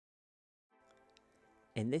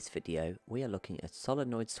In this video, we are looking at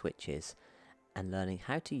solenoid switches and learning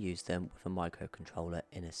how to use them with a microcontroller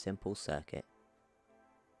in a simple circuit.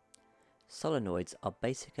 Solenoids are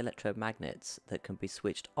basic electromagnets that can be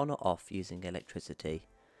switched on or off using electricity.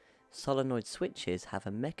 Solenoid switches have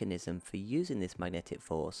a mechanism for using this magnetic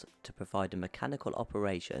force to provide a mechanical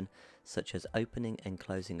operation such as opening and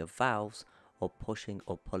closing of valves or pushing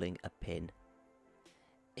or pulling a pin.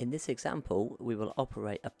 In this example, we will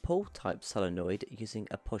operate a pull type solenoid using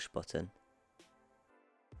a push button.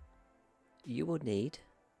 You will need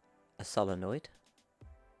a solenoid,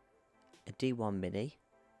 a D1 mini,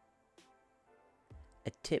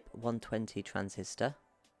 a tip 120 transistor,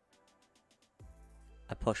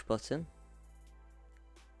 a push button,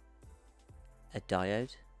 a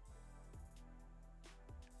diode,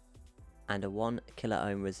 and a 1 kilo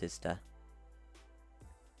ohm resistor.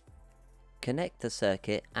 Connect the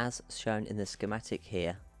circuit as shown in the schematic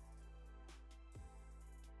here.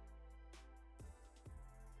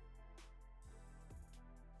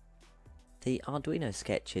 The Arduino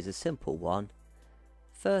sketch is a simple one.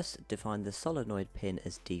 First, define the solenoid pin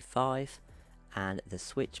as D5 and the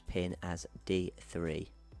switch pin as D3.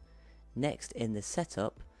 Next, in the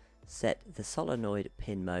setup, set the solenoid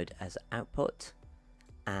pin mode as output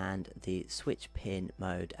and the switch pin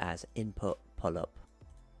mode as input pull-up.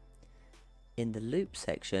 In the loop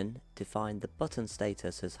section, define the button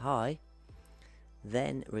status as high,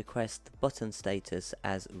 then request the button status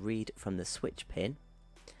as read from the switch pin.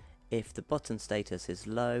 If the button status is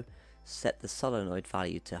low, set the solenoid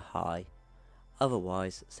value to high,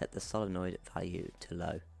 otherwise set the solenoid value to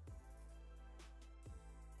low.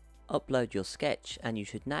 Upload your sketch and you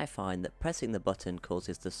should now find that pressing the button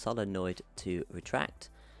causes the solenoid to retract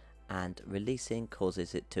and releasing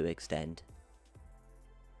causes it to extend.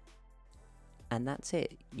 And that's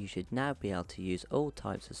it. You should now be able to use all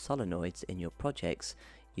types of solenoids in your projects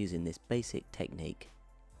using this basic technique.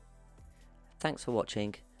 Thanks for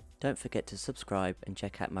watching. Don't forget to subscribe and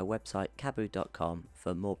check out my website kaboo.com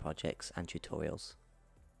for more projects and tutorials.